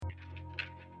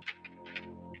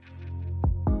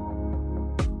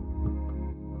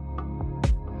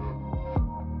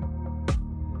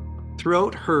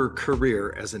Throughout her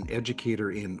career as an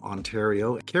educator in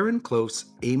Ontario, Karen Close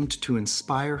aimed to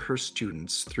inspire her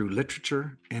students through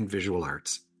literature and visual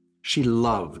arts. She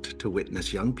loved to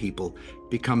witness young people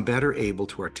become better able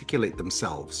to articulate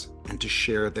themselves and to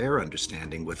share their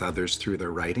understanding with others through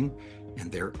their writing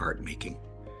and their art making.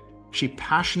 She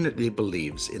passionately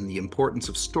believes in the importance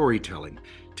of storytelling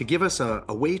to give us a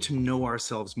way to know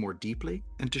ourselves more deeply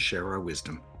and to share our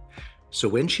wisdom. So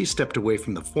when she stepped away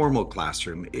from the formal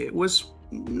classroom, it was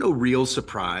no real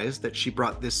surprise that she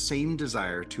brought this same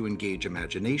desire to engage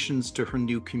imaginations to her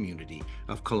new community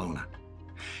of Kelowna.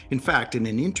 In fact, in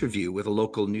an interview with a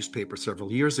local newspaper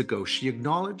several years ago, she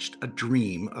acknowledged a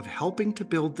dream of helping to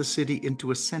build the city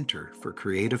into a center for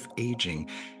creative aging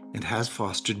and has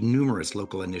fostered numerous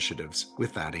local initiatives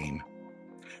with that aim.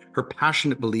 Her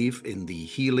passionate belief in the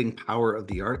healing power of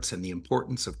the arts and the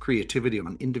importance of creativity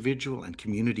on individual and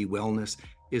community wellness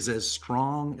is as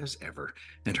strong as ever,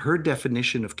 and her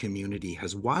definition of community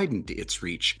has widened its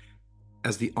reach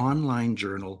as the online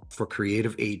journal for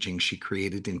creative aging she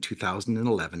created in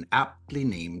 2011, aptly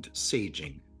named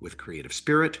Saging, with creative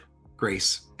spirit,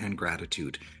 grace, and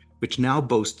gratitude, which now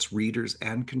boasts readers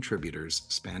and contributors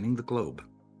spanning the globe.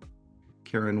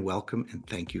 Karen, welcome, and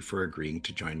thank you for agreeing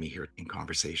to join me here in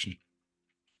conversation.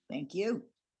 Thank you.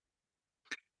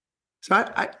 So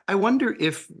I wonder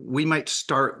if we might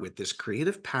start with this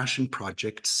creative passion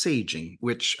project, Saging,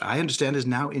 which I understand is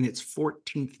now in its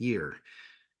 14th year.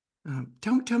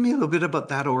 Tell me a little bit about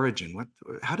that origin.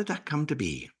 How did that come to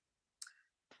be?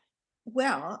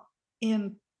 Well,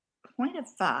 in point of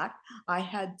fact, I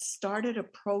had started a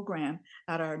program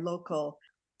at our local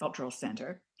cultural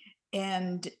center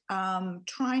and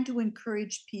trying to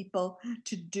encourage people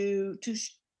to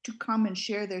come and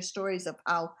share their stories of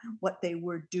what they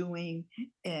were doing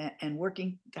and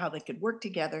working, how they could work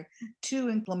together to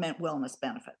implement wellness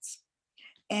benefits.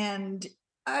 And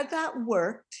that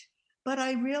worked, but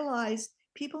I realized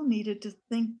people needed to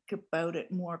think about it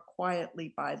more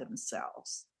quietly by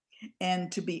themselves.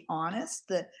 And to be honest,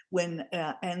 that when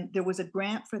and there was a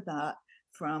grant for that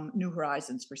from New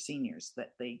Horizons for Seniors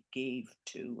that they gave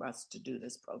to us to do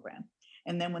this program.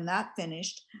 And then when that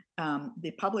finished,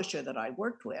 the publisher that I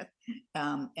worked with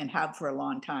and have for a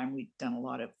long time, we've done a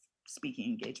lot of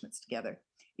speaking engagements together.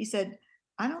 He said,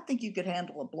 I don't think you could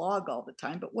handle a blog all the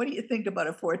time, but what do you think about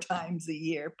a 4 times a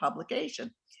year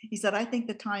publication? He said, I think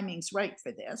the timing's right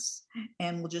for this,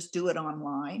 and we'll just do it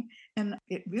online. And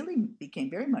it really became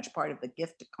very much part of the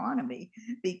gift economy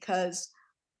because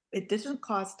it doesn't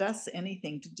cost us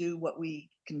anything to do what we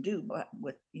can do, but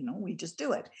we just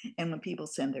do it. And when people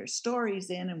send their stories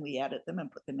in and we edit them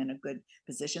and put them in a good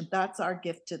position, that's our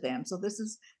gift to them. So this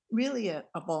is really a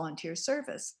volunteer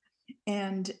service.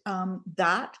 And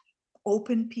that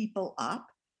opened people up.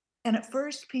 And at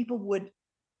first people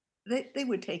they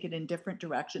would take it in different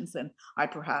directions than I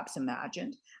perhaps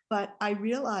imagined. But I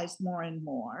realized more and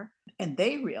more, and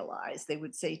they realized, they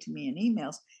would say to me in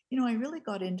emails, I really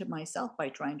got into myself by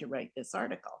trying to write this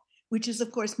article, which is,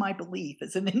 of course, my belief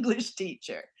as an English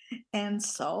teacher. And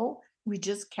so we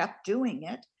just kept doing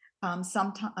it.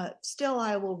 Sometimes, still,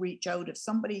 I will reach out if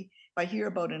I hear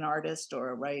about an artist or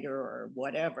a writer or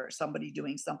whatever, somebody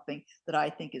doing something that I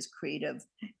think is creative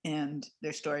and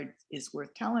their story is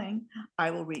worth telling,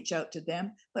 I will reach out to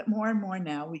them. But more and more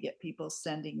now, we get people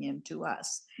sending in to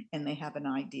us, and they have an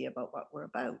idea about what we're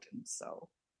about, and so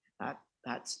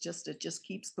it just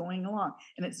keeps going along,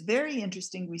 and it's very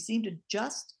interesting. We seem to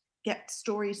just get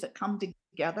stories that come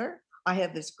together. I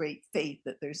have this great faith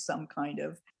that there's some kind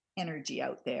of energy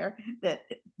out there that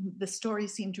the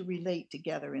stories seem to relate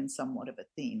together in somewhat of a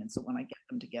theme. And so when I get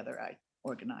them together, I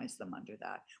organize them under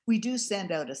that. We do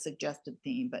send out a suggested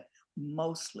theme, but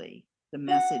mostly the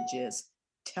message is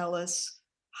tell us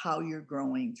how you're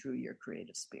growing through your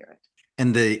creative spirit.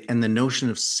 And the notion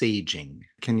of saging.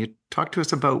 Can you talk to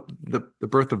us about the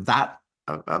birth of that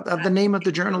of the name of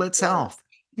the journal itself?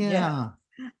 Yeah. Yeah,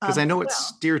 because I know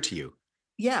it's Well, dear to you.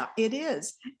 yeah, it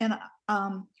is. And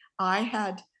I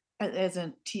had, as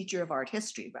a teacher of art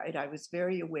history, right, I was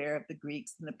very aware of the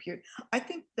Greeks and the period. I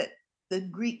think that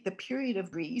the period of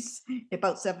Greece,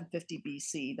 about 750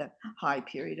 BC, the high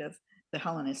period of the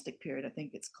Hellenistic period, I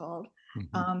think it's called,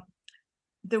 Mhm. um,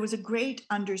 there was a great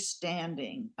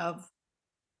understanding of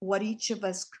what each of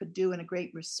us could do and a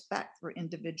great respect for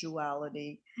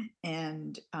individuality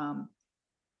and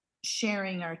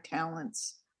sharing our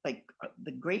talents. Like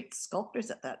the great sculptors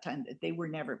at that time, they were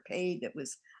never paid. It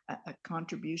was a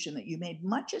contribution that you made,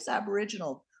 much as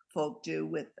Aboriginal folk do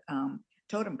with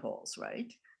totem poles,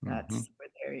 right? That's Mhm. where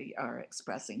they are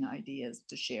expressing ideas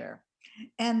to share.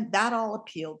 And that all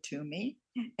appealed to me.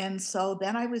 And so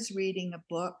then I was reading a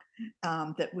book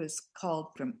that was called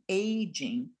From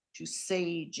Aging to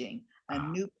Saging, a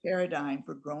new paradigm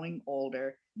for growing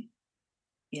older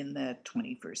in the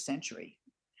 21st century.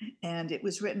 And it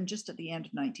was written just at the end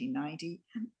of 1990.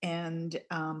 And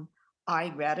I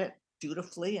read it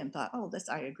dutifully and thought, oh, this,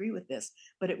 I agree with this.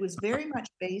 But it was very much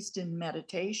based in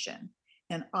meditation.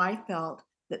 And I felt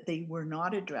that they were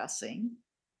not addressing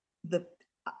the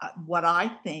what I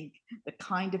think the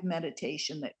kind of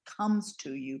meditation that comes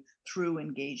to you through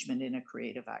engagement in a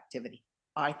creative activity.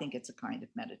 I think it's a kind of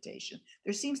meditation.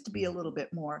 There seems to be a little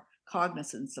bit more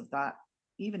cognizance of that,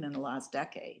 even in the last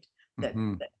decade, that,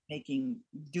 Mm-hmm. that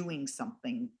doing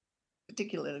something,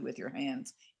 particularly with your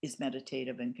hands, is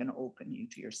meditative and can open you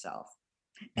to yourself.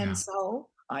 And Yeah. so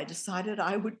I decided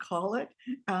I would call it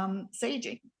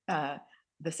saging,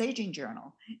 the Saging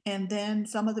Journal. And then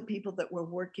some of the people that were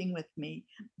working with me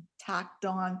tacked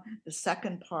on the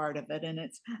second part of it. And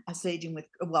it's a saging with,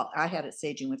 well, I had it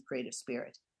saging with creative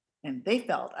spirit. And they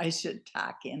felt I should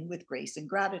tack in with grace and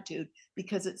gratitude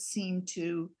because it seemed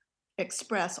to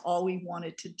express all we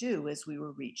wanted to do as we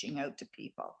were reaching out to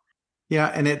people. Yeah,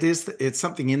 and it's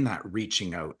something in that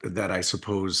reaching out that I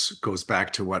suppose goes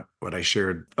back to what I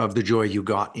shared of the joy you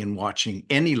got in watching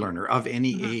any learner of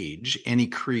any Mhm. age, any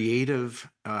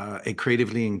a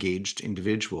creatively engaged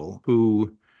individual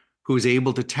who's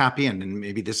able to tap in, and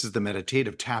maybe this is the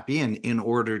meditative tap in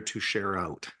order to share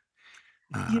out.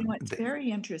 It's very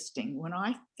interesting. When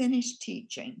I finished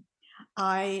teaching,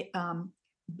 I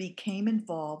became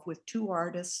involved with two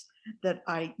artists that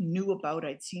I knew about.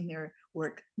 I'd seen their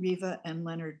work, Riva and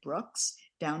Leonard Brooks,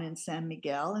 down in San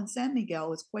Miguel. And San Miguel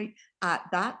was quite, at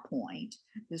that point,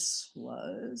 this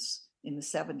was in the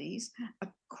 70s,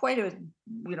 quite a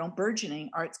burgeoning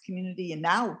arts community. And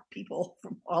now people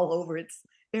from all over, it's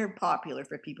very popular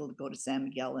for people to go to San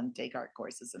Miguel and take art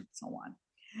courses and so on.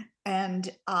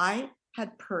 And I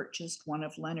had purchased one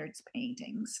of Leonard's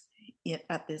paintings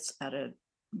at a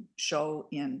show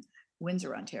in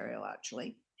Windsor, Ontario,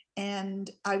 actually. And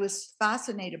I was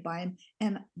fascinated by him.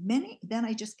 And then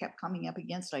I just kept coming up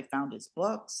against, I found his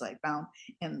books,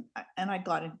 and I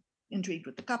got intrigued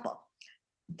with the couple.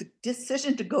 The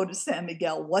decision to go to San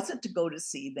Miguel wasn't to go to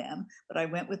see them, but I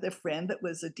went with a friend that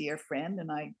was a dear friend.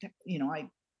 And I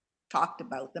talked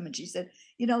about them, and she said,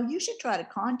 you should try to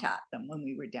contact them when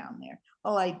we were down there.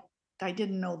 Oh, I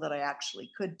didn't know that I actually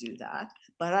could do that,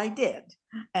 but I did.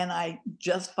 And I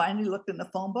just finally looked in the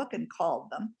phone book and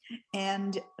called them.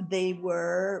 And they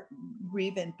were,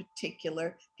 Reva in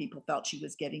particular, people felt she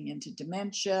was getting into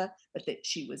dementia, but that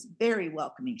she was very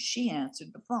welcoming. She answered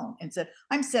the phone and said,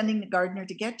 I'm sending the gardener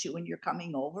to get you and you're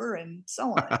coming over, and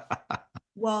so on.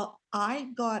 Well, I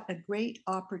got a great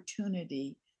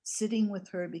opportunity sitting with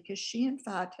her because she, in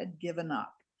fact, had given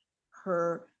up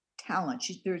her talent.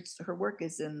 Her work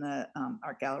is in the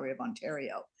Art Gallery of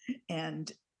Ontario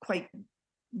and quite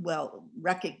well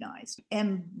recognized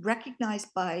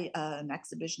by an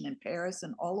exhibition in Paris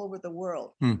and all over the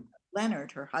world. Hmm.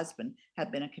 Leonard, her husband,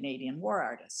 had been a Canadian war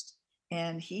artist.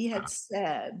 And he had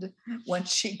said, when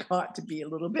she got to be a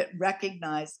little bit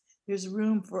recognized, there's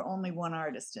room for only one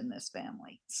artist in this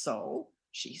family. So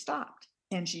she stopped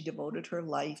and she devoted her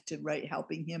life to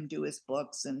helping him do his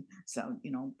books and so,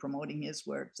 promoting his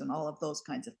works and all of those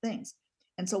kinds of things.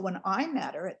 And so when I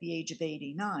met her at the age of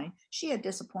 89, she had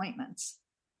disappointments.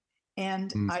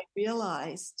 And Hmm. I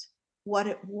realized what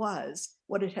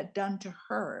it had done to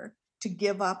her to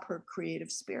give up her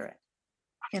creative spirit.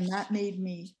 And that made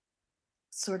me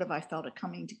I felt a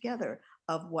coming together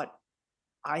of what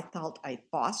I felt I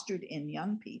fostered in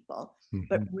young people,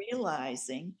 but Mhm.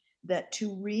 realizing that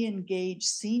to re-engage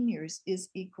seniors is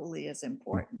equally as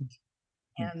important.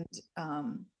 Mhm.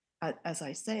 And as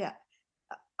I say,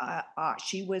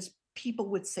 people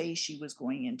would say she was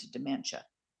going into dementia.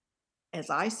 As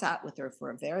I sat with her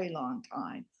for a very long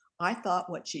time, I thought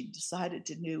what she decided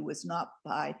to do was not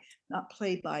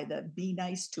play by the be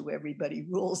nice to everybody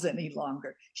rules any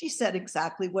longer. She said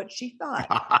exactly what she thought.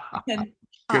 And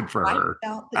Good for I her.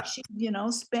 felt that she,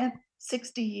 spent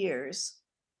 60 years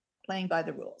playing by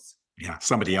the rules. Yeah,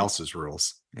 somebody else's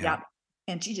rules. Yeah, Yeah.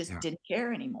 And she just yeah. didn't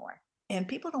care anymore. And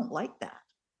people don't like that.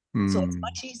 So it's Hmm.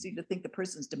 much easier to think the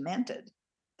person's demented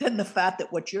than the fact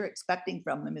that what you're expecting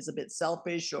from them is a bit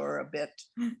selfish or a bit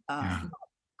Yeah. not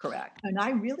correct. And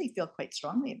I really feel quite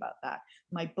strongly about that.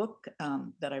 My book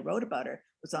that I wrote about her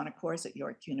was on a course at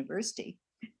York University,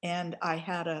 and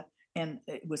and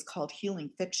it was called Healing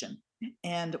Fiction.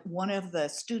 And one of the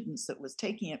students that was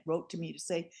taking it wrote to me to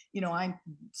say, I'm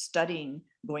studying,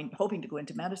 hoping to go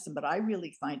into medicine, but I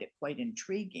really find it quite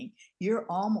intriguing. You're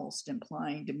almost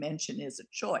implying dementia is a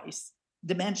choice.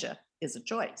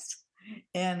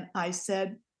 And I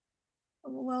said,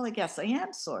 well, I guess I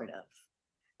am sort of,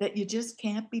 that you just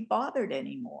can't be bothered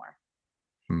anymore.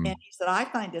 And Mm. he said, I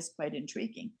find this quite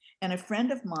intriguing. And a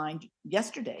friend of mine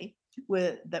yesterday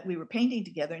that we were painting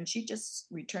together, and she just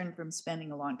returned from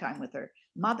spending a long time with her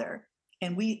mother.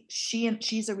 And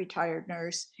she's a retired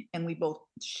nurse, and we both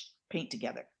paint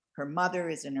together. Her mother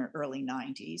is in her early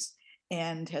 90s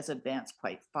and has advanced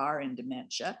quite far in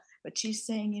dementia. But she's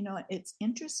saying, it's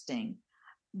interesting.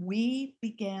 We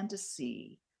began to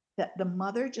see that the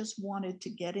mother just wanted to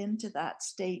get into that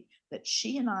state that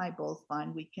she and I both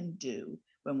find we can do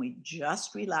when we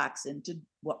just relax into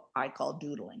what I call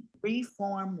doodling, free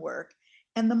form work.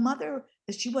 And the mother,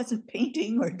 she wasn't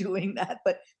painting or doing that,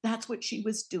 but that's what she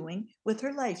was doing with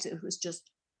her life. It was just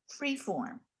free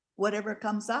form, whatever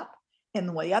comes up. And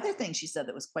the other thing she said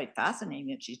that was quite fascinating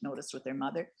that she's noticed with her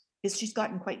mother is she's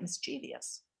gotten quite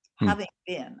mischievous, Mm. having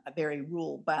been a very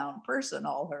rule bound person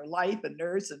all her life, a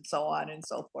nurse and so on and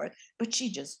so forth. But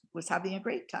she just was having a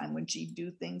great time when she'd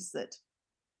do things that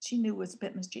she knew was a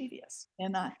bit mischievous.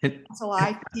 And It, so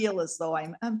I feel as though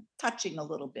I'm touching a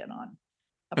little bit on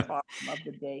a problem of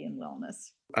the day in wellness.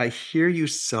 I hear you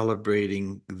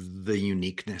celebrating the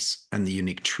uniqueness and the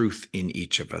unique truth in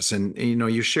each of us. And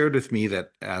you shared with me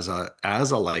that as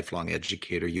a lifelong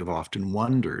educator, you've often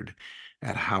wondered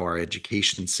at how our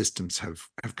education systems have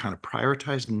kind of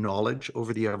prioritized knowledge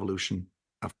over the evolution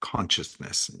of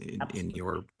consciousness in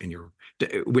your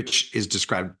which is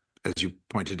described, as you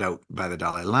pointed out, by the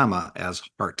Dalai Lama as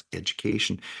heart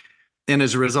education. And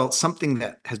as a result, something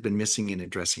that has been missing in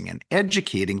addressing and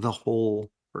educating the whole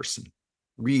person,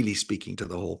 really speaking to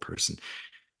the whole person.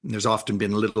 And there's often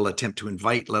been little attempt to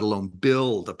invite, let alone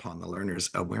build upon the learner's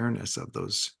awareness of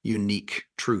those unique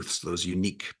truths, those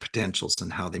unique potentials,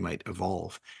 and how they might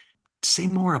evolve. Say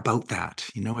more about that,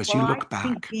 as Well, you I look think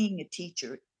back. being a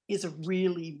teacher is a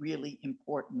really, really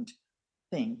important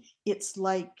thing. It's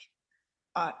like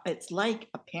a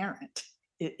parent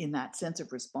in that sense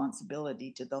of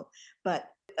responsibility to the, but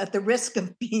at the risk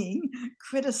of being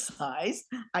criticized,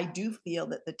 I do feel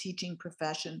that the teaching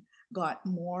profession got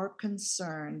more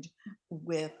concerned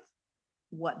with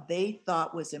what they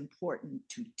thought was important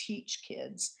to teach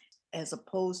kids as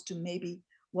opposed to maybe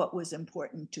what was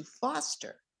important to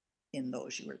foster in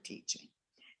those you were teaching.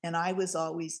 And I was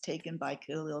always taken by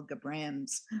Khalil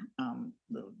Gibran's,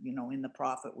 in the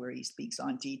Prophet, where he speaks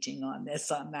on teaching, on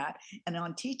this, on that. And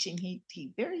on teaching,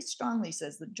 he very strongly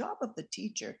says the job of the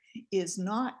teacher is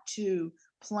not to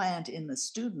plant in the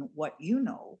student what you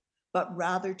know, but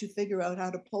rather to figure out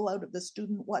how to pull out of the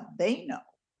student what they know.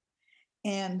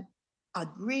 And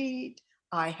agreed,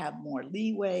 I have more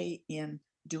leeway in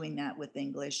doing that with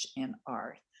English and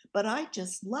art. But I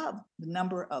just love the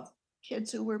number of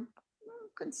kids who were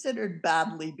considered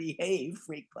badly behaved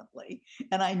frequently.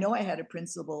 And I know I had a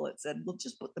principal that said, we'll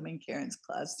just put them in Karen's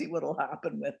class, see what'll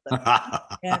happen with them.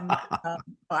 And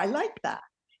I like that.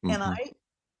 And Mhm.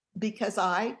 because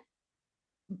I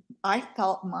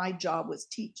felt my job was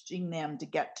teaching them to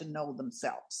get to know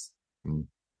themselves Mm.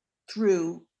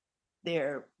 through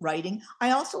their writing.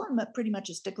 I also am pretty much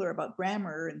a stickler about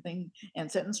grammar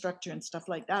and sentence structure and stuff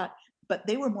like that. But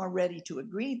they were more ready to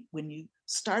agree when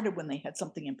they had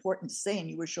something important to say and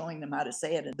you were showing them how to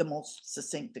say it in the most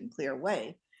succinct and clear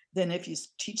way than if you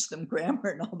teach them grammar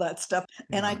and all that stuff.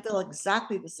 And I Yeah. feel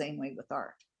exactly the same way with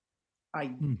art. I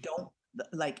Mm. don't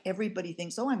like everybody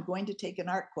thinks, oh, I'm going to take an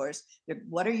art course.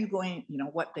 What are you going,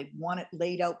 what they want it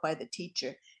laid out by the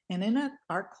teacher. And in an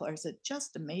art course, it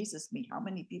just amazes me how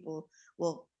many people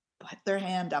will put their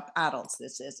hand up, adults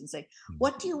this is, and say,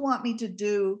 what do you want me to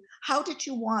do? How did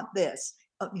you want this?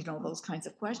 Those kinds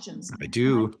of questions. I And I'm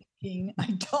do. thinking, I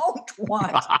don't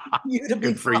want you to be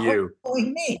Good for you.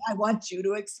 following me. I want you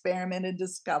to experiment and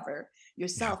discover Yeah.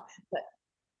 yourself. But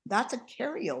that's a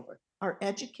carryover. Our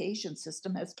education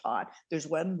system has taught there's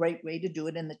one right way to do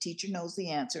it, and the teacher knows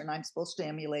the answer, and I'm supposed to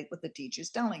emulate what the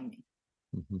teacher's telling me.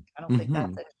 Mhm. I don't think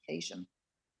that's Mhm. education.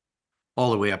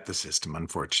 All the way up the system,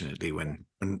 unfortunately, when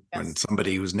Yes.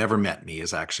 somebody who's never met me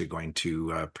is actually going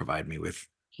to provide me with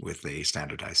a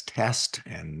standardized test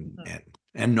and Mhm.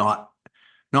 and not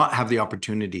have the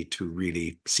opportunity to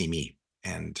really see me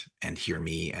and hear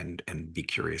me and be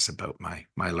curious about my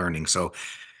learning. So,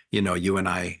 you and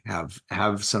I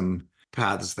have some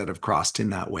paths that have crossed in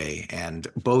that way. And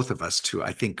both of us, to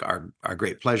I think our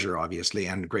great pleasure, obviously,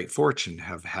 and great fortune,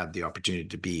 have had the opportunity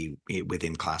to be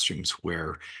within classrooms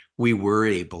where we were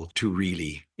able to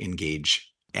really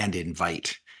engage and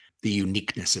invite the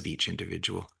uniqueness of each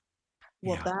individual.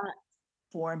 Well, Yeah. that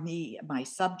for me, my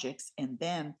subjects, and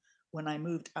then when I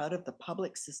moved out of the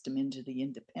public system into the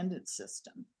independent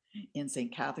system in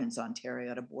St. Catharines,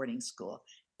 Ontario, at a boarding school.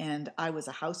 And I was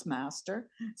a housemaster.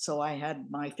 So I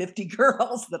had my 50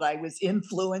 girls that I was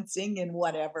influencing in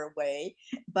whatever way.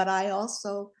 But I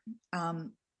also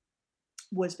um,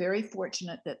 was very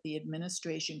fortunate that the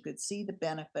administration could see the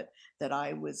benefit that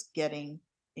I was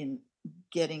in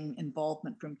getting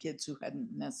involvement from kids who hadn't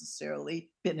necessarily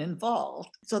been involved.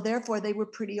 So therefore they were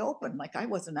pretty open. Like, I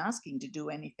wasn't asking to do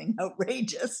anything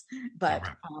outrageous, All but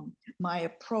right. my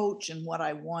approach and what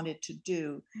I wanted to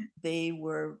do, they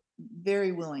were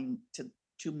very willing to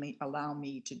allow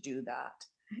me to do that.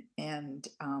 And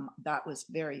that was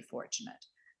very fortunate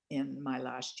in my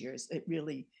last years. It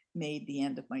really made the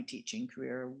end of my teaching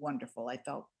career wonderful. I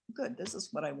felt good. This is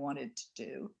what I wanted to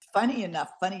do. Funny enough,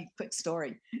 funny quick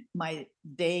story. My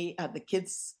day, the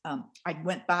kids, I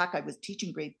went back, I was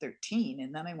teaching grade 13,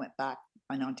 and then I went back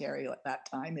in Ontario at that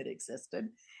time, it existed.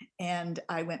 And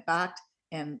I went back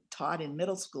and taught in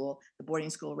middle school. The boarding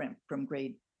school went from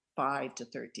grade 5 to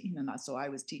 13. And so I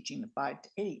was teaching the 5 to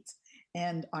 8s.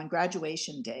 And on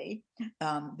graduation day,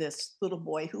 this little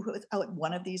boy who was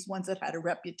one of these ones that had a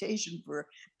reputation for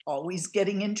always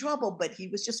getting in trouble, but he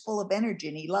was just full of energy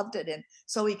and he loved it. And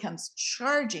so he comes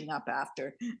charging up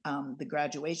after the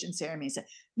graduation ceremony and said,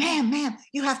 ma'am,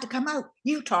 you have to come out.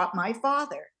 You taught my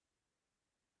father.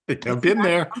 I've been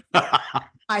there.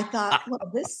 I thought,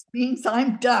 well, this means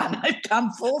I'm done. I've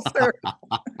come full circle.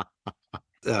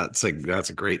 That's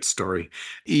a great story.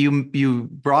 You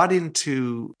brought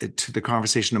into to the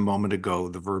conversation a moment ago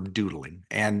the verb doodling,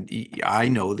 and I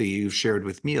know that you've shared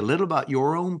with me a little about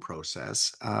your own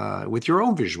process with your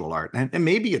own visual art, and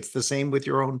maybe it's the same with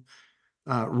your own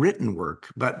written work.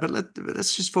 But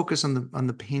let's just focus on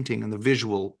the painting and the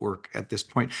visual work at this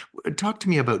point. Talk to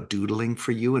me about doodling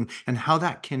for you and how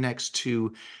that connects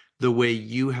to the way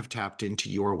you have tapped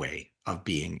into your way of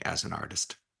being as an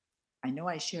artist. I know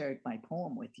I shared my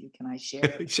poem with you. Can I share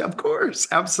it? Of course,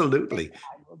 absolutely.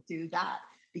 I will do that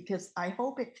because I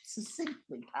hope it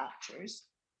succinctly captures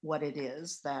what it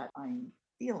is that I'm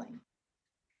feeling.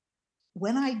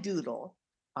 When I doodle,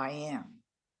 I am.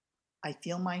 I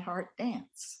feel my heart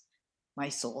dance. My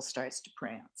soul starts to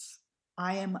prance.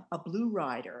 I am a blue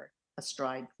rider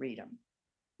astride freedom.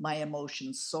 My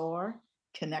emotions soar,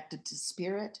 connected to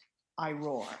spirit, I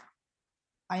roar.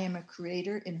 I am a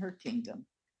creator in her kingdom,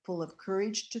 full of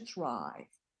courage to thrive.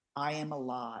 I am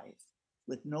alive,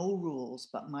 with no rules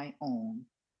but my own.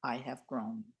 I have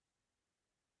grown.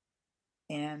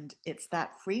 And it's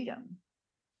that freedom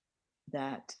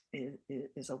that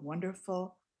is a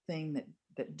wonderful thing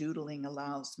that doodling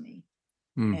allows me.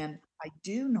 Mm. And I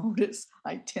do notice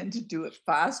I tend to do it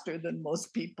faster than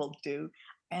most people do.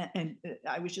 And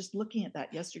I was just looking at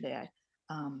that yesterday.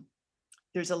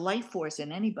 There's a life force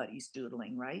in anybody's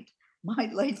doodling, right? My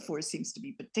life force seems to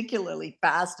be particularly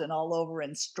fast and all over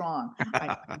and strong.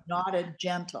 I'm not a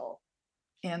gentle.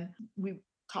 And we were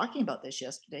talking about this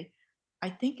yesterday. I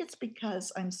think it's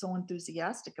because I'm so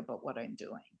enthusiastic about what I'm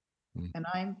doing. Mm. And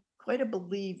I'm quite a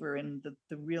believer in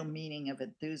the real meaning of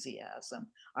enthusiasm.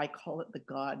 I call it the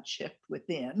God shift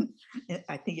within.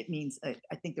 I think it means,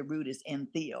 I think the root is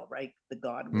entheo, right? The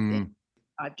God within. Mm.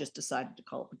 I've just decided to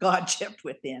call it the God shift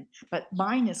within. But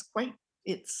mine is quite,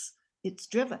 it's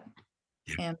driven.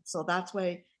 Yeah. And so that's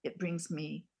why it brings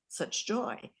me such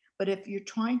joy. But if you're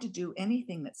trying to do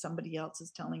anything that somebody else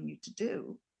is telling you to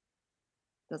do,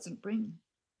 it doesn't bring.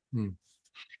 Mm.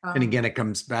 And Um, again, it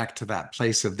comes back to that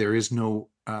place of there is no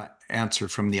answer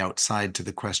from the outside to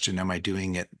the question, am I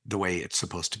doing it the way it's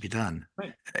supposed to be done?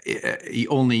 right.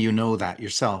 Only you know that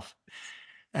yourself.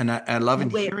 And I love The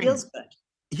and way it hearing. feels good.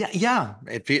 Yeah,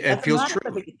 it Doesn't feels matter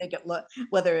true. whether you think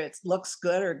whether it looks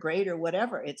good or great or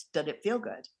whatever. It's did it feel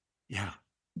good? Yeah.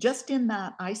 Just in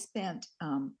that, I spent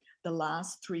the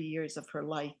last 3 years of her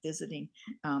life visiting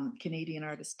Canadian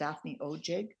artist Daphne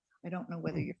Ojig. I don't know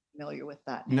whether Mm. you're familiar with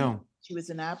that name. No. She was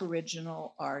an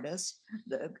Aboriginal artist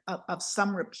of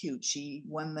some repute. She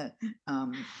won the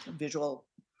visual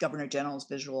Governor General's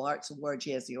Visual Arts Award. She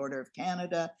has the Order of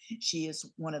Canada. She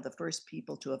is one of the first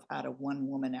people to have had a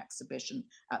one-woman exhibition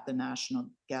at the National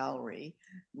Gallery,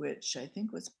 which I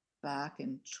think was back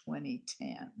in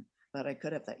 2010, but I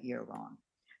could have that year wrong.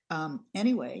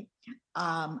 Anyway,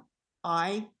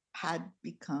 I had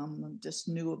become, just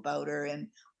knew about her, and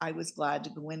I was glad to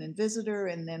go in and visit her,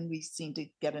 and then we seemed to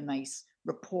get a nice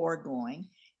rapport going.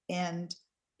 And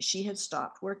she had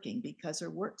stopped working because her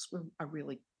works are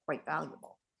really quite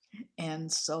valuable.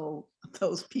 And so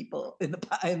those people in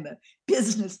the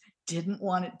business didn't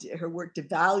want her work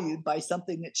devalued by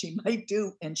something that she might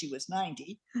do. And she was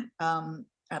 90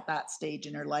 at that stage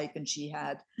in her life, and she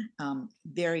had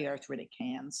very arthritic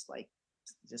hands, like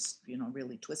just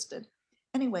really twisted.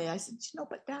 Anyway, I said,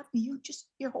 but Daphne,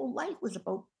 your whole life was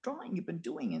about drawing. You've been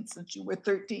doing it since you were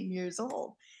 13 years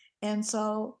old. And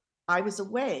so I was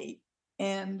away,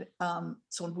 and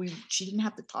so she didn't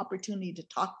have the opportunity to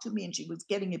talk to me, and she was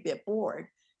getting a bit bored.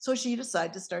 So she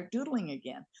decided to start doodling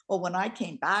again. Well, when I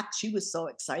came back, she was so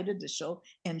excited to show,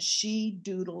 and she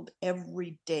doodled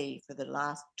every day for the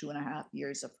last 2.5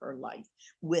 years of her life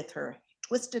with her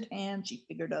twisted hand. She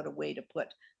figured out a way to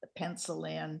put the pencil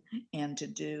in and to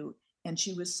do, and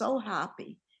she was so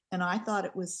happy. And I thought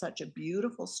it was such a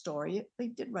beautiful story. They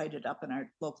did write it up in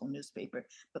our local newspaper,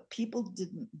 but people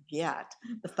didn't get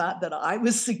the fact that I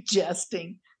was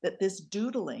suggesting that this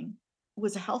doodling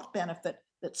was a health benefit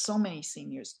that so many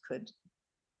seniors could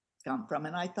come from.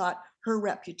 And I thought her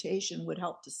reputation would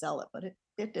help to sell it, but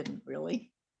it didn't really.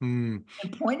 Mm. In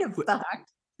point of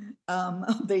fact,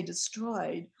 they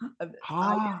destroyed,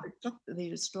 Ah, they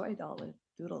destroyed all the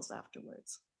doodles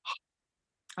afterwards.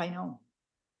 I know.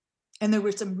 And there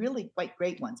were some really quite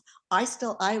great ones.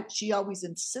 She always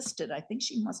insisted, I think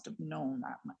she must have known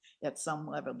that at some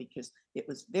level, because it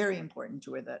was very important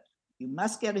to her that you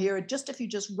must get here, just if you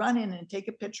just run in and take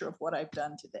a picture of what I've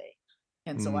done today.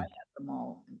 And so I had them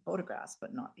all in photographs,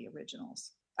 but not the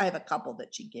originals. I have a couple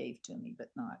that she gave to me, but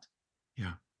not.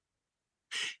 yeah.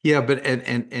 Yeah, but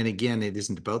and again, it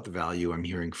isn't about the value I'm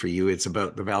hearing for you. It's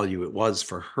about the value it was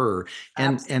for her.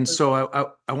 And Absolutely.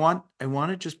 so I want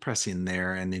to just press in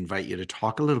there and invite you to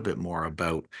talk a little bit more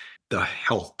about the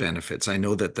health benefits. I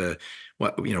know that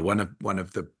one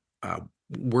of the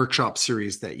workshop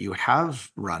series that you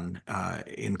have run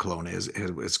in Kelowna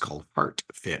is called Heart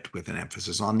Fit, with an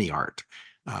emphasis on the art.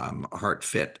 Heart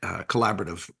Fit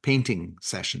collaborative painting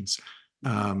sessions.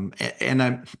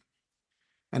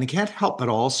 And I can't help but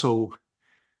also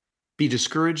be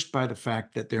discouraged by the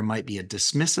fact that there might be a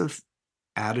dismissive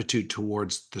attitude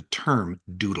towards the term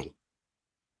doodle.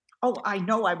 Oh, I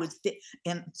know.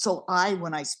 And so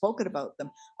when I spoke about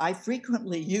them, I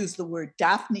frequently use the word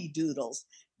Daphne doodles,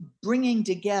 bringing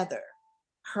together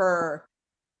her,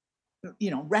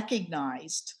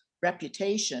 recognized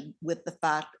reputation with the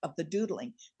fact of the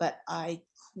doodling. But I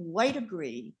quite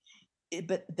agree,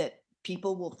 but that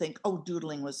people will think, oh,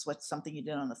 doodling was something you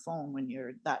did on the phone when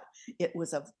you're that. It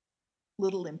was of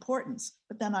little importance.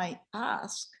 But then I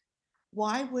ask,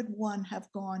 why would one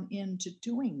have gone into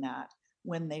doing that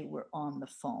when they were on the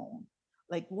phone?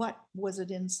 Like, what was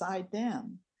it inside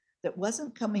them that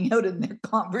wasn't coming out in their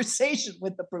conversation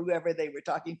with whoever they were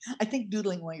talking? I think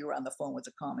doodling when you were on the phone was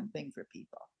a common thing for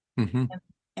people. Mm-hmm.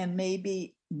 And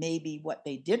maybe what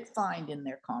they did find in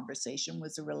their conversation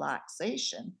was a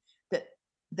relaxation that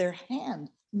their hand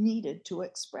needed to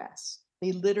express.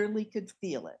 They literally could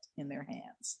feel it in their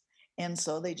hands. And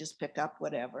so they just pick up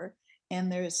whatever. And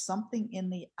there is something in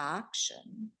the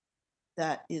action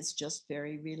that is just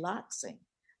very relaxing.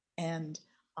 And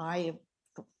I,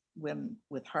 when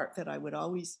with HeartFit, I would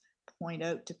always point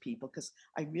out to people, because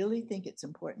I really think it's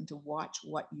important to watch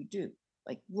what you do.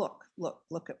 Like, look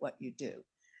at what you do.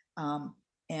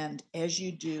 And as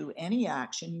you do any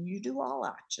action, you do all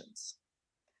actions.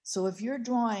 So if you're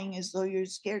drawing as though you're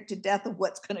scared to death of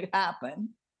what's going to happen,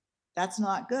 that's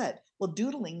not good. Well,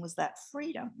 doodling was that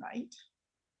freedom, right?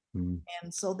 Mm-hmm.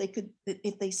 And so they could,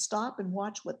 if they stop and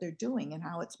watch what they're doing and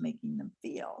how it's making them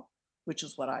feel, which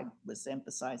is what I was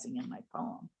emphasizing in my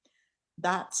poem,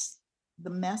 that's the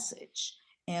message.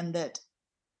 And that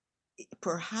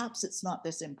perhaps it's not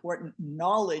this important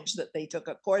knowledge that they took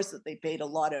a course that they paid a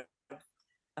lot of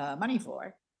money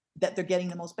for, that they're getting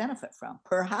the most benefit from.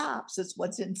 Perhaps it's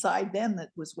what's inside them that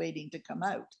was waiting to come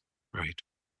out. Right,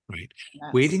 right.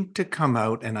 That's Waiting to come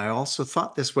out. And I also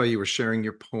thought this while you were sharing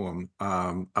your poem.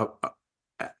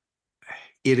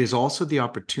 It is also the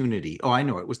opportunity. Oh, I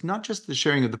know. It was not just the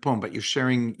sharing of the poem, but you're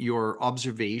sharing your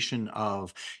observation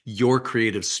of your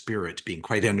creative spirit being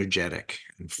quite energetic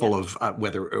and yeah, full of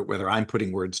whether I'm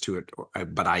putting words to it,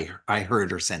 but I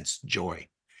heard or sensed joy.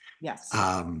 yes,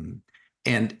 Um,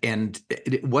 and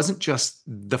it wasn't just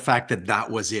the fact that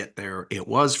that was it there. It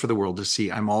was for the world to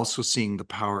see. I'm also seeing the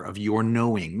power of your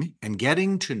knowing and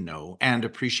getting to know and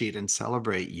appreciate and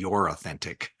celebrate your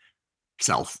authentic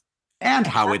self. and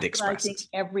how it That's what I think expresses.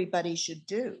 everybody should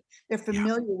do. They're Yeah.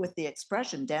 familiar with the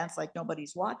expression, dance like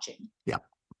nobody's watching. Yeah.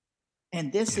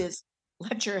 And this Yeah. is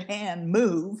let your hand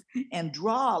move and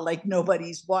draw like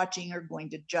nobody's watching or going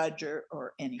to judge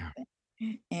or Yeah.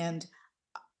 anything. And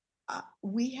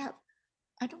we have,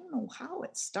 I don't know how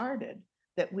it started,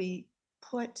 that we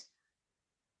put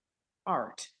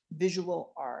art,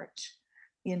 visual art,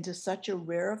 into such a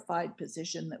rarefied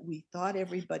position that we thought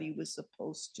everybody was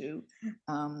supposed to,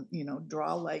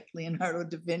 draw like Leonardo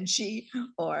da Vinci,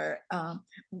 or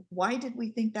why did we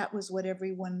think that was what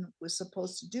everyone was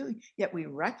supposed to do? Yet we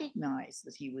recognize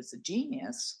that he was a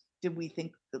genius. Did we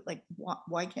think that, like,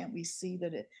 why can't we see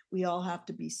that we all have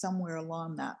to be somewhere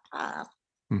along that path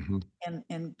Mm-hmm.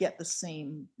 and get the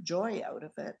same joy out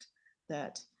of it?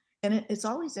 That and it's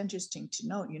always interesting to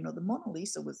note, the Mona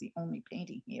Lisa was the only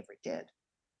painting he ever did.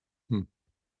 Hmm.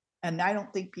 And I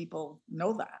don't think people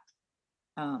know that.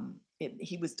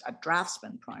 He was a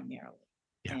draftsman primarily,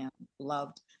 Yeah. and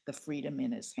loved the freedom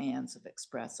in his hands of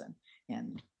expressing.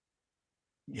 And,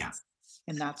 Yeah.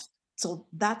 and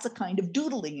that's a kind of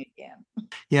doodling again.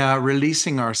 Yeah,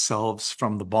 releasing ourselves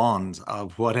from the bonds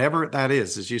of whatever that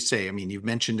is, as you say. I mean, you've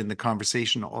mentioned in the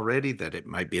conversation already that it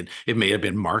may have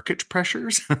been market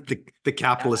pressures, the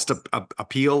capitalist Yes.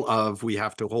 appeal of we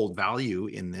have to hold value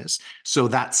in this. So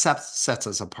that sets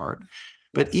us apart.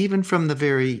 But Yes. even from the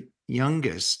very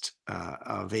youngest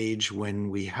of age, when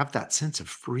we have that sense of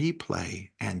free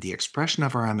play and the expression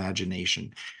of our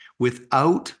imagination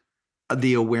without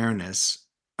the awareness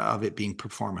of it being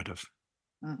performative.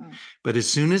 Mm-hmm. But as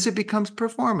soon as it becomes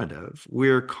performative,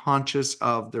 we're conscious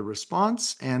of the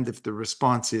response. And if the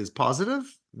response is positive,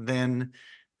 then,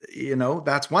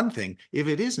 that's one thing. If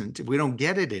it isn't, if we don't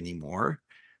get it anymore,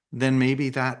 then maybe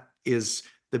that is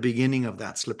the beginning of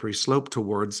that slippery slope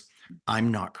towards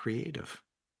I'm not creative.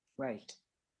 Right.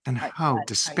 And how I agree.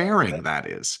 despairing that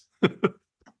is.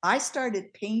 I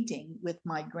started painting with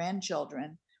my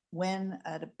grandchildren when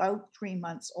at about 3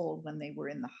 months old, when they were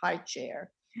in the high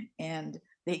chair and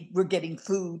they were getting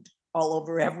food all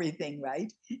over everything,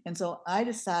 right? And so I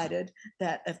decided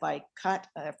that if I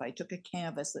took a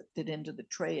canvas that fit into the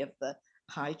tray of the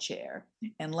high chair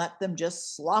and let them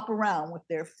just slop around with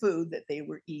their food that they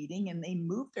were eating, and they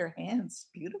moved their hands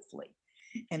beautifully.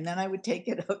 And then I would take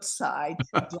it outside,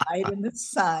 dry it in the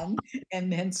sun,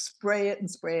 and then spray it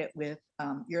with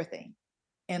urethane.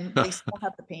 And they still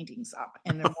have the paintings up,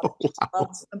 and their mother just Wow.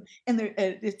 loves them. And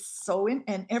it's so in,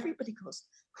 and everybody goes,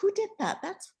 "Who did that?"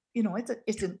 That's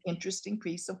it's an interesting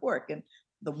piece of work. And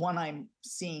the one I'm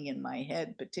seeing in my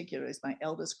head, particularly, is my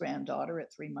eldest granddaughter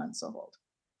at 3 months old.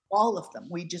 All of them,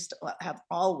 we just have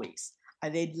always.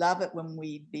 They'd love it when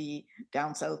we'd be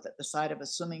down south at the side of a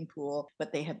swimming pool,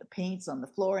 but they had the paints on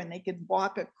the floor and they could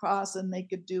walk across and they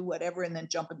could do whatever and then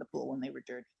jump in the pool when they were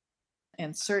dirty.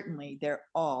 And certainly they're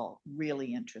all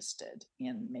really interested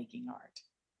in making art.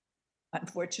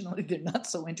 Unfortunately, they're not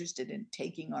so interested in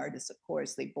taking art as a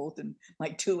course. They both, and my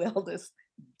two eldest,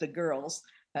 the girls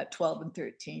at 12 and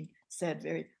 13, said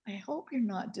I hope you're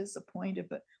not disappointed,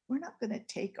 but we're not going to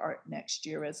take art next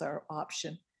year as our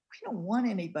option. We don't want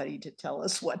anybody to tell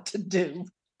us what to do.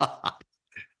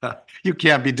 You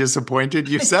can't be disappointed.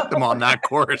 You set them on that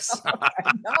course.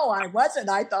 No, I wasn't.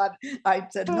 I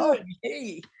said, no,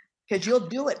 hey, because you'll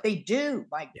do it. They do.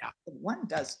 Like, Yeah. one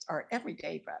does art every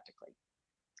day practically.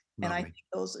 And I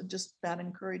Lovely. think that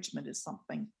encouragement is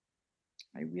something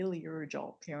I really urge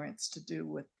all parents to do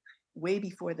with way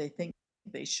before they think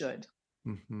they should.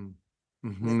 Mm-hmm. With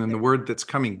Mm-hmm. And the their word that's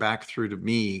coming back through to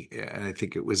me, and I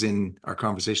think it was in our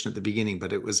conversation at the beginning,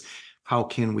 but it was how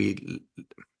can we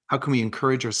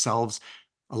encourage ourselves,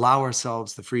 allow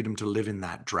ourselves the freedom to live in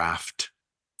that draft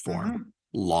form Mhm.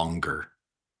 longer,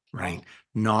 right? Long,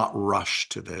 Not rush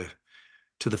to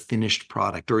the finished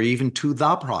product or even to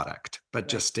the product, but right.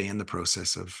 just stay in the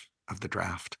process of the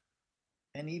draft.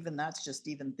 And even that's just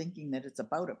even thinking that it's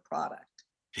about a product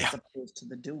Yeah. as opposed to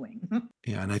the doing.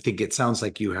 Yeah, and I think it sounds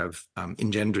like you have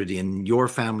engendered in your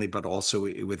family, but also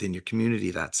within your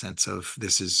community, that sense of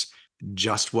this is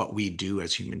just what we do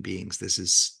as human beings. This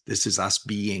is us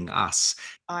being us.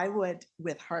 I would,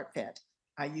 with Heartfed,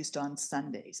 I used on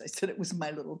Sundays, I said it was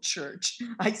my little church.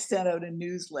 I sent out a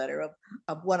newsletter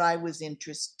of what I was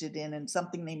interested in and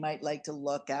something they might like to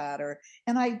look at,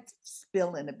 and I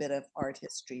spill in a bit of art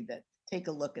history, that take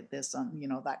a look at this on,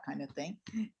 that kind of thing.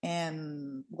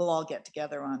 And we'll all get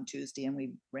together on Tuesday, and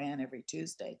we ran every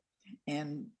Tuesday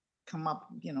and come up,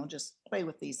 just play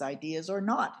with these ideas or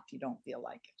not if you don't feel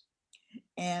like it.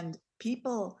 And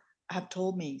people have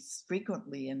told me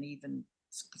frequently, and even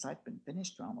because I've been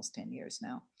finished for almost 10 years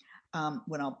now,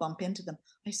 when I'll bump into them,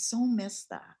 I so miss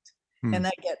that. And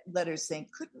I get letters saying,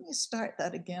 couldn't you start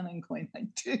that again? I'm going,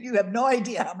 you have no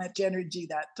idea how much energy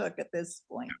that took at this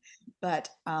point. But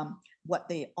what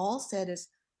they all said is,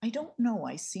 I don't know,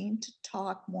 I seem to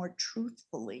talk more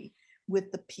truthfully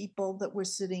with the people that were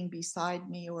sitting beside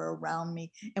me or around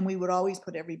me. And we would always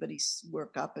put everybody's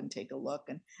work up and take a look.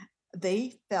 And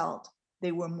they felt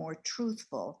they were more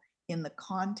truthful in the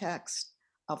context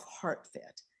of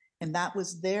HeartFit. And that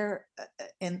was their,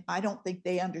 and I don't think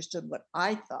they understood what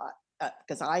I thought,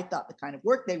 because I thought the kind of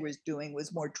work they were doing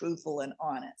was more truthful and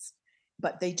honest.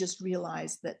 But they just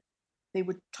realized that they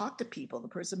would talk to people, the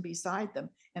person beside them,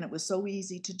 and it was so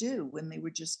easy to do when they were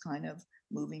just kind of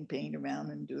moving paint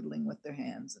around and doodling with their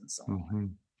hands and so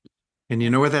on. And you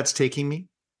know where that's taking me?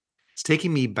 It's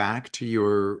taking me back to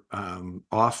your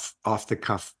off the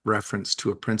cuff reference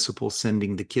to a principal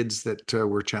sending the kids that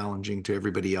were challenging to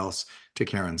everybody else to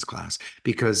Karen's class,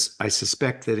 because I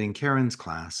suspect that in Karen's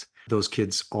class, those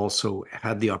kids also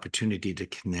had the opportunity to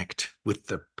connect with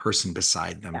the person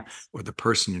beside them Yes. or the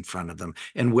person in front of them.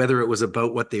 And whether it was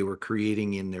about what they were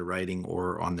creating in their writing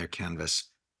or on their canvas,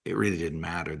 it really didn't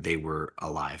matter. They were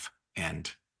alive and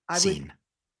I would, seen.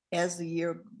 as the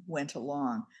year went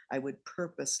along, I would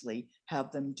purposely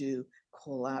have them do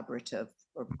collaborative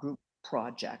or group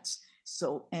projects.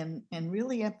 So, and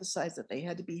really emphasize that they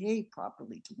had to behave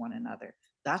properly to one another.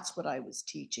 That's what I was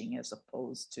teaching, as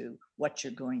opposed to what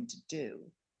you're going to do.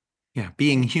 Yeah,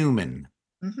 being human.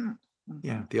 Mm-hmm,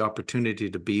 Yeah, mm-hmm. the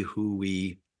opportunity to be who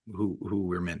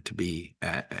we're meant to be.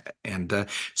 And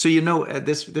so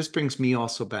this brings me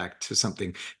also back to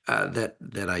something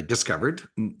that I discovered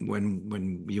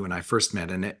when you and I first met.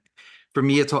 And for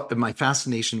me, it's my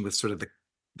fascination with sort of the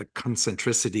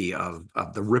concentricity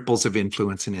of the ripples of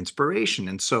influence and inspiration.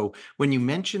 And so when you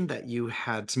mentioned that you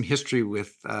had some history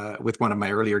with one of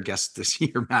my earlier guests this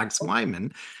year, Max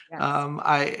Wyman, Yes.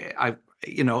 I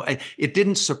it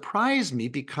didn't surprise me,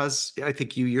 because I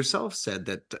think you yourself said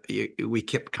that we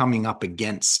kept coming up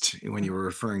against, when you were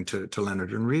referring to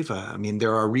Leonard and Riva. I mean,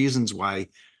 there are reasons why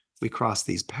we cross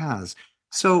these paths.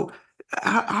 So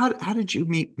how did you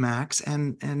meet Max,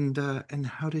 and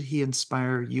how did he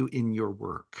inspire you in your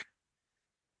work?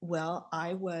 Well,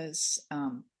 I was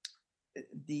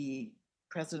the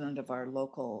president of our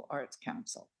local arts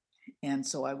council. And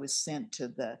so I was sent to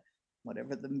the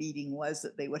whatever the meeting was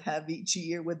that they would have each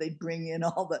year, where they'd bring in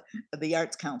all the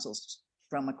arts councils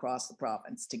from across the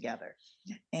province together.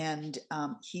 And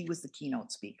he was the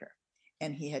keynote speaker.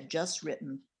 And he had just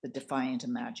written The Defiant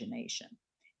Imagination.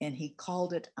 And he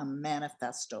called it a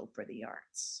manifesto for the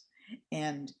arts.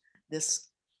 And this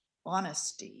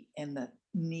honesty and the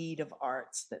need of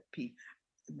arts, that people,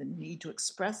 the need to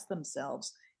express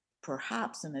themselves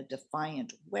perhaps in a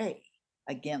defiant way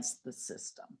against the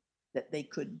system, that they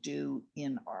could do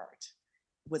in art,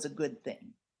 was a good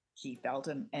thing, he felt,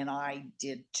 and I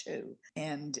did too.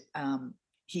 And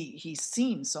he's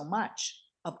seen so much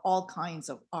of all kinds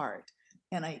of art,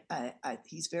 and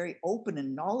he's very open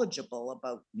and knowledgeable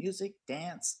about music,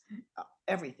 dance,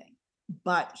 everything.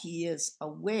 But he is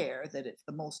aware that it's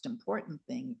the most important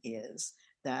thing is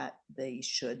that they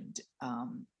should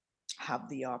have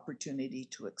the opportunity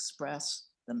to express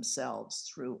themselves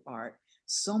through art.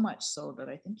 So much so that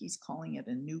I think he's calling it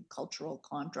a new cultural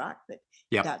contract.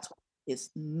 Yeah. That's his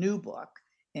new book,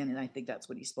 and I think that's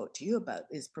what he spoke to you about,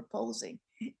 is proposing.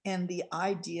 And the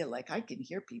idea, like, I can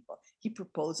hear people, he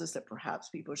proposes that perhaps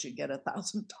people should get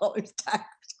 $1,000 tax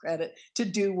credit to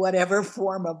do whatever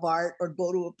form of art, or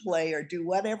go to a play, or do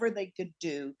whatever they could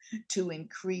do to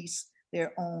increase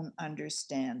their own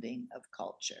understanding of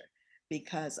culture.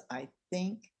 Because I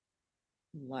think,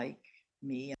 like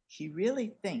me, he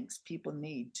really thinks people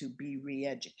need to be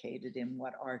re-educated in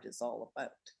what art is all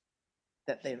about.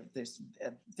 That there's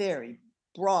a very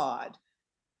broad,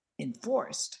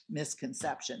 enforced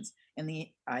misconceptions. And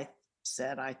I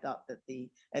said I thought that the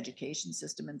education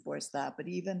system enforced that, but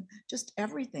even just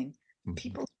everything,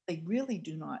 people, they really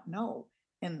do not know.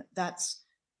 And that's,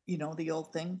 the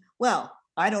old thing, well,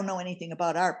 I don't know anything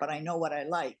about art, but I know what I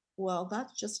like. Well,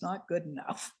 that's just not good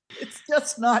enough. It's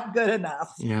just not good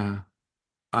enough. Yeah.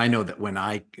 I know that when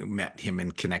I met him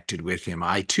and connected with him,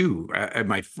 I too,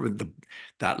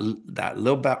 that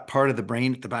little part of the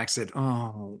brain at the back said,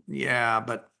 "Oh, yeah,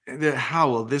 but how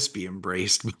will this be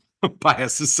embraced by a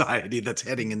society that's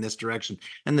heading in this direction?"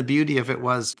 And the beauty of it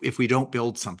was, if we don't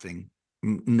build something,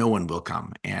 no one will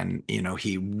come. And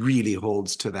he really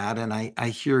holds to that. And I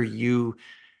hear you.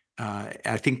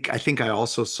 I think I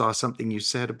also saw something you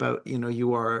said about,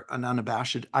 you are an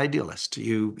unabashed idealist.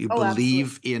 You Oh, absolutely.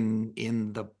 believe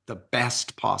in the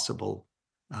best possible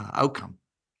outcome.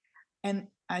 And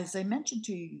as I mentioned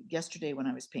to you yesterday when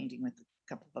I was painting with the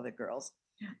couple of other girls.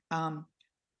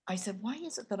 I said, why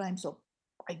is it that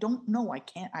I don't know,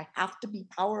 I have to be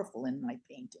powerful in my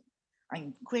painting.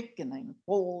 I'm quick and I'm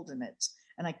bold and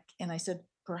I said,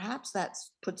 perhaps that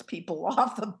puts people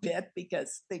off a bit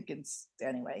because they can,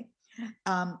 anyway.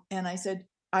 And I said,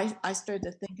 I started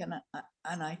to think,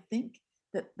 and I think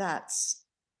that's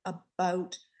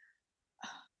about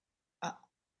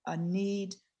a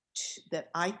need that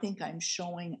I think I'm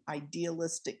showing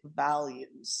idealistic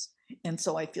values. And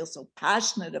so I feel so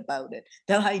passionate about it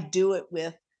that I do it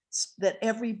with, that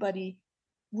everybody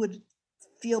would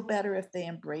feel better if they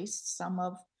embraced some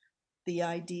of the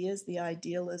ideas, the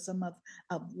idealism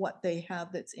of what they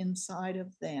have that's inside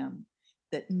of them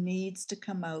that needs to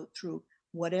come out through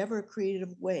whatever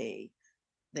creative way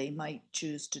they might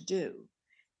choose to do.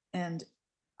 And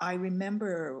I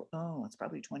remember, it's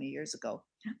probably 20 years ago,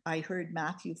 I heard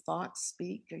Matthew Fox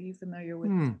speak. Are you familiar with?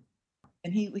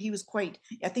 And he was quite,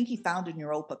 I think he founded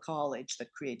Europa College, the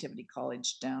creativity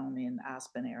college down in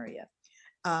Aspen area.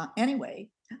 Anyway,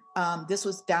 this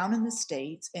was down in the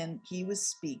States, and he was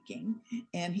speaking,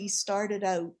 and he started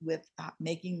out with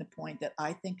making the point that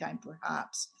I think I'm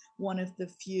perhaps one of the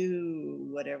few,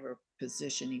 whatever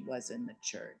position he was in the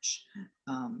church,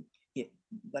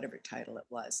 whatever title it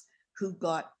was, who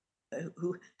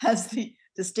has the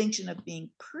distinction of being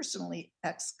personally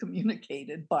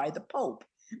excommunicated by the Pope,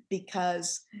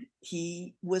 because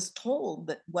he was told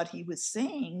that what he was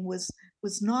saying was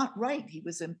not right. He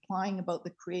was implying about the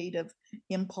creative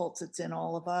impulse that's in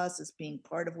all of us as being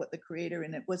part of what the creator,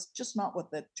 and it was just not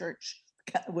what the church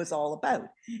was all about.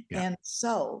 Yeah.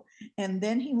 And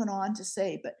then he went on to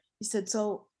say, but he said,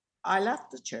 so I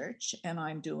left the church and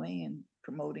I'm doing and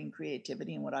promoting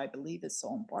creativity and what I believe is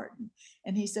so important.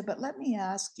 And he said, but let me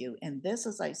ask you, and this,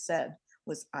 as I said,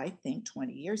 was, I think,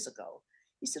 20 years ago.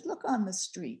 He said, look on the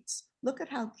streets, look at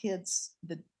how kids,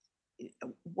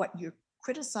 what you're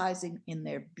criticizing in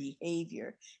their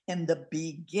behavior and the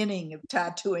beginning of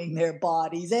tattooing their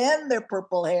bodies and their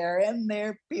purple hair and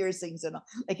their piercings and all,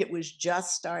 like it was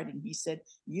just starting. He said,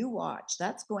 you watch,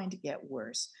 that's going to get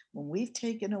worse. When we've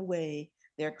taken away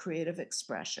their creative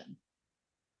expression,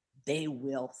 they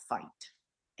will fight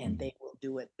and they will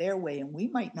do it their way. And we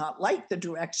might not like the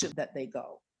direction that they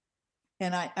go.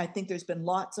 And I think there's been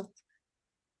lots of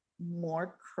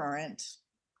more current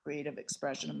creative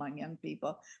expression among young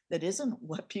people that isn't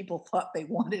what people thought they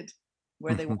wanted,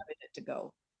 where they wanted it to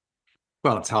go.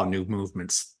 Well, it's how new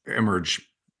movements emerge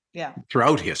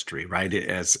throughout history, right?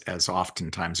 As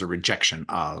oftentimes a rejection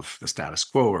of the status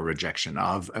quo, a rejection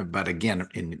of, but again,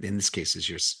 in this case, as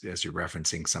you're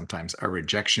referencing, sometimes a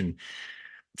rejection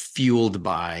fueled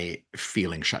by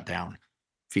feeling shut down,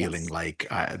 feeling like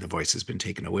the voice has been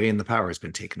taken away and the power has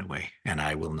been taken away, and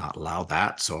I will not allow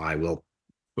that, so I will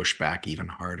push back even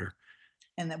harder.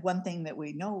 And the one thing that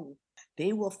we know,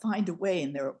 they will find a way,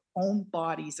 and their own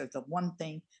bodies are the one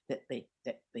thing that they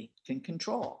can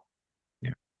control.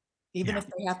 Yeah. Even if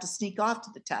they have to sneak off to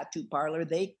the tattoo parlor,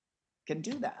 they can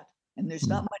do that, and there's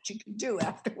not much you can do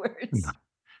afterwards. No.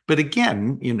 But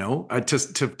again,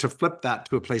 to flip that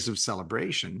to a place of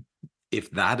celebration, if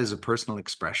that is a personal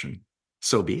expression,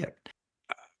 so be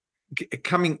it.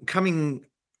 Coming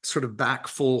sort of back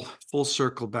full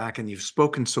circle back, and you've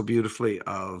spoken so beautifully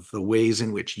of the ways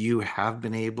in which you have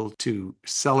been able to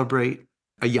celebrate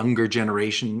a younger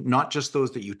generation, not just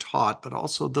those that you taught, but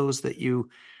also those that you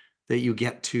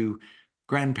get to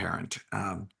grandparent,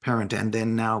 parent, and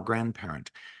then now grandparent.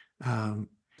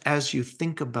 As you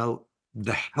think about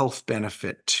the health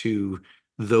benefit to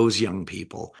those young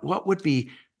people, what would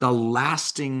be the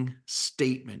lasting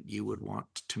statement you would want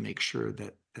to make sure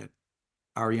that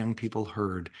our young people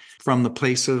heard from the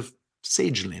place of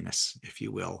sageliness, if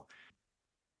you will?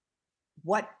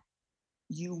 What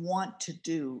you want to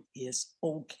do is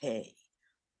okay.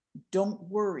 Don't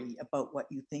worry about what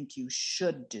you think you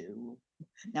should do.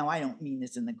 Now, I don't mean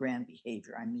this in the grand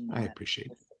behavior. I mean, I appreciate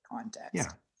the context. Yeah.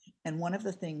 And one of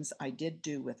the things I did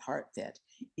do with HeartFit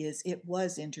is it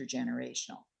was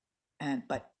intergenerational. And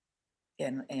I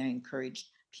encouraged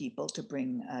people to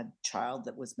bring a child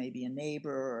that was maybe a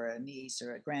neighbor or a niece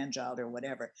or a grandchild or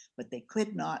whatever, but they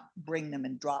could not bring them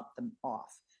and drop them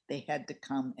off. They had to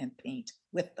come and paint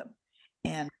with them.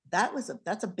 And that's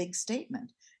a big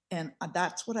statement. And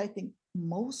that's what I think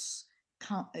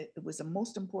it was the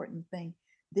most important thing.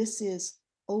 This is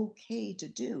okay to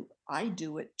do. I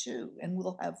do it too. And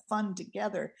we'll have fun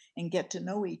together and get to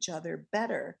know each other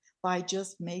better by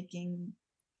just making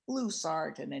loose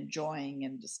art and enjoying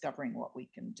and discovering what we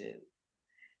can do.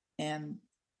 And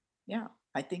yeah,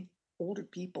 I think older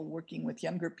people working with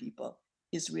younger people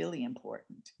is really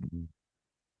important.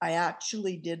 I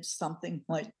actually did something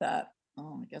like that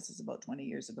I guess it's about 20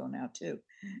 years ago now too,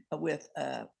 with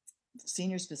a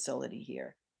seniors facility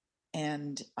here.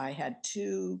 And I had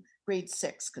 2 grade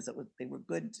 6, because they were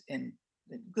good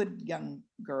young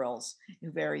girls who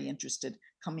were very interested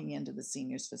coming into the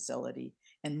seniors facility,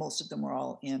 and most of them were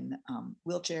all in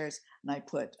wheelchairs, and I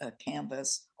put a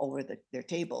canvas over their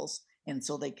tables, and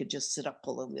so they could just sit up,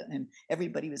 and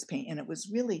everybody was painting, and it was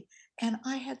really, and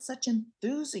I had such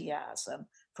enthusiasm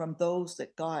from those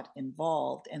that got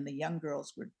involved, and the young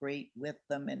girls were great with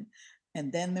them,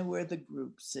 and then there were the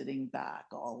groups sitting back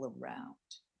all around.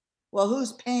 Well,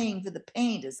 who's paying for the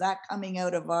paint? Is that coming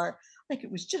out of our, like,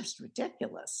 it was just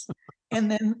ridiculous. And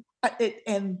then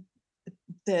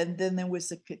then there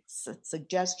was a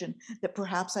suggestion that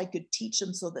perhaps I could teach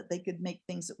them so that they could make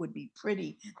things that would be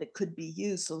pretty, that could be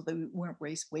used, so they weren't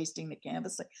wasting the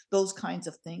canvas, like those kinds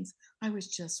of things. I was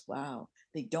just, wow,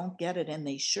 they don't get it. And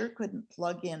they sure couldn't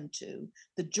plug into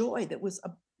the joy that was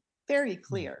very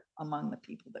clear among the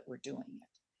people that were doing it.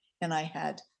 And I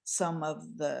had some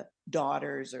of the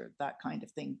daughters or that kind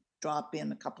of thing drop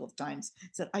in a couple of times,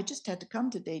 said, I just had to come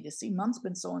today to see, Mom's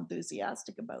been so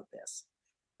enthusiastic about this.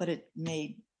 But it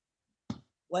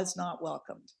was not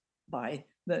welcomed by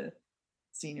the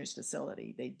seniors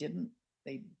facility. They didn't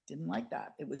like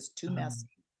that. It was too messy.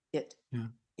 It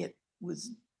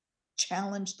was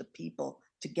challenged the people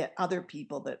to get other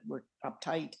people that were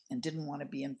uptight and didn't want to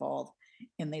be involved,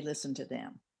 and they listened to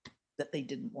them, that they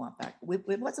didn't want that.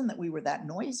 It wasn't that we were that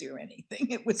noisy or anything.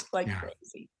 It was like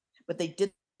crazy, but they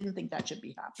didn't think that should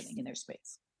be happening in their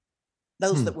space.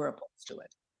 Those that were opposed to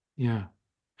it. Yeah.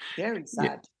 Very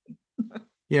sad.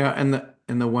 Yeah, and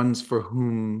the ones for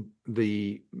whom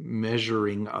the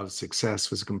measuring of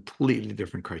success was a completely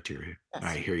different criteria. Yes.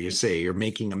 I hear you say you're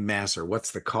making a mess, or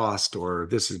what's the cost, or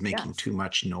this is making too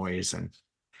much noise, and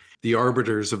the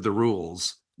arbiters of the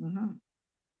rules. Mm-hmm.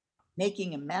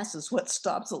 Making a mess is what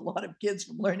stops a lot of kids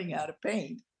from learning how to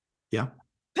paint. Yeah.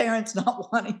 Parents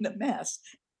not wanting the mess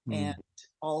and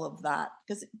all of that,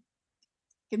 because it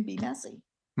can be messy.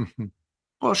 Mm-hmm.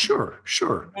 Well, sure.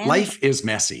 Life is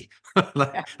messy.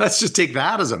 Let's just take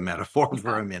that as a metaphor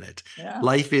for a minute. Yeah.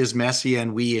 Life is messy,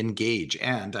 and we engage.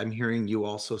 And I'm hearing you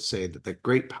also say that the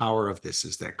great power of this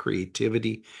is that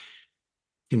creativity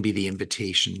can be the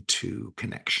invitation to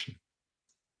connection.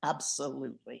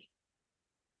 Absolutely.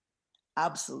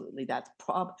 That's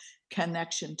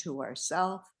connection to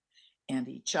ourselves and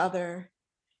each other,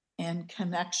 and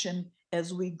connection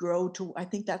as we grow to, I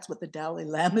think that's what the Dalai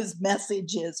Lama's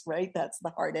message is, right? That's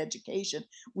the heart education.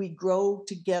 We grow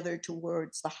together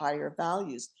towards the higher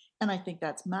values. And I think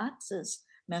that's Max's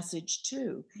message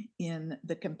too, in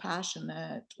the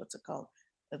compassionate,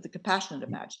 the compassionate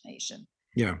imagination.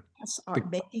 Yeah.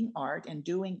 Making art and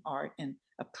doing art and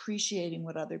appreciating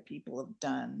what other people have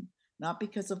done, not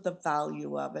because of the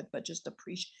value of it, but just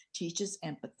teaches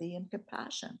empathy and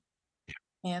compassion.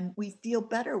 And we feel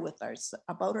better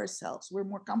about ourselves. We're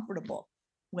more comfortable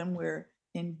when we're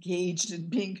engaged in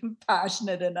being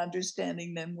compassionate and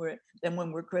understanding than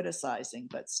when we're criticizing.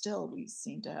 But still, we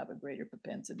seem to have a greater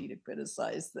propensity to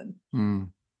criticize than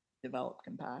develop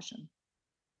compassion.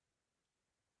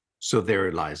 So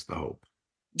there lies the hope.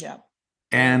 Yeah.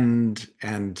 And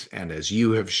as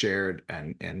you have shared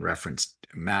and referenced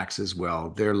Max as well,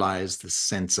 there lies the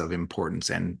sense of importance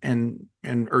and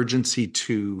urgency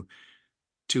to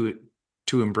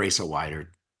embrace a wider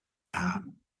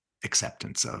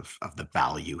acceptance of the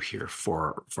value here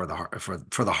for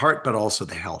the heart, but also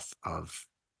the health of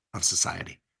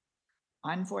society.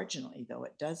 Unfortunately, though,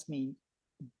 it does mean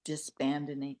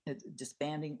disbanding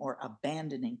or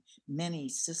abandoning many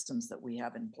systems that we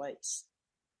have in place,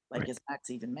 like as Max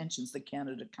even mentions, the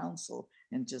Canada Council,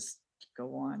 and just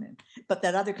go on. But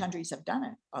that other countries have done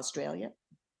it, Australia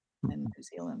and New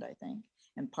Zealand, I think,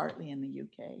 and partly in the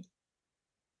UK.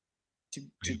 To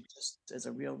just as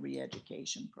a real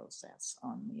re-education process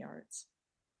on the arts.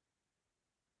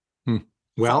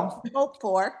 Well,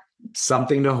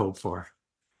 something to hope for.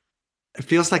 It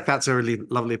feels like that's a really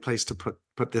lovely place to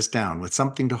put this down, with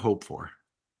something to hope for.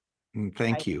 And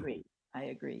thank you. I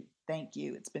agree. Thank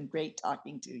you. It's been great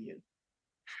talking to you.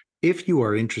 If you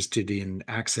are interested in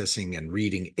accessing and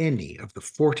reading any of the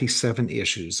 47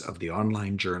 issues of the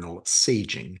online journal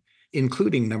Saging,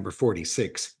 including number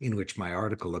 46, in which my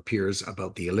article appears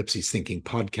about the Ellipses Thinking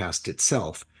podcast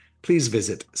itself, please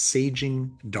visit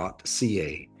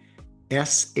saging.ca,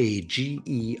 SAGEING.ca.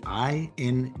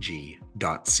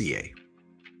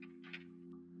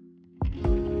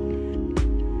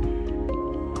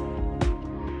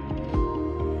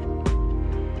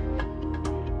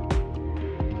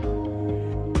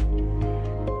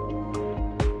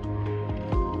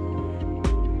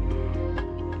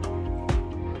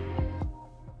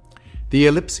 The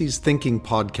Ellipses Thinking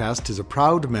podcast is a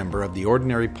proud member of the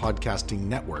Ordinary Podcasting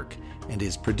Network and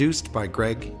is produced by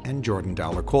Greg and Jordan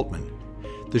Dowler-Coltman.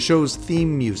 The show's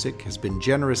theme music has been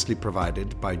generously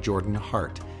provided by Jordan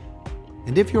Hart.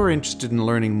 And if you're interested in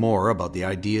learning more about the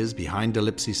ideas behind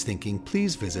Ellipses Thinking,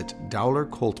 please visit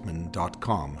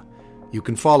dowlercoltman.com. You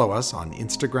can follow us on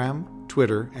Instagram,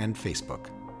 Twitter, and Facebook.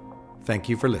 Thank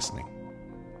you for listening.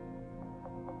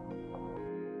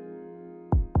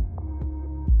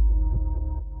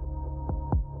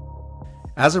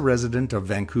 As a resident of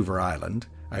Vancouver Island,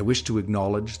 I wish to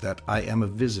acknowledge that I am a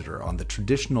visitor on the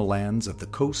traditional lands of the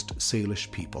Coast Salish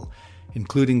people,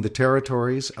 including the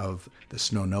territories of the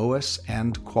Snow-Noas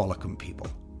and Qualicum people.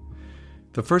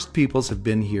 The First Peoples have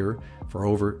been here for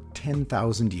over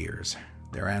 10,000 years.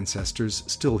 Their ancestors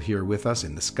still here with us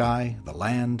in the sky, the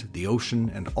land, the ocean,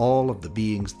 and all of the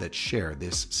beings that share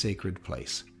this sacred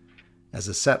place. As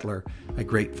a settler, I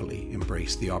gratefully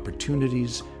embrace the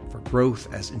opportunities for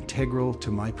growth as integral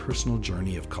to my personal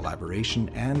journey of collaboration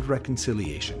and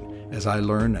reconciliation as I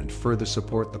learn and further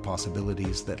support the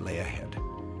possibilities that lay ahead.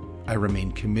 I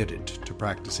remain committed to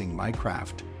practicing my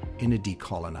craft in a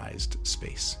decolonized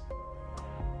space.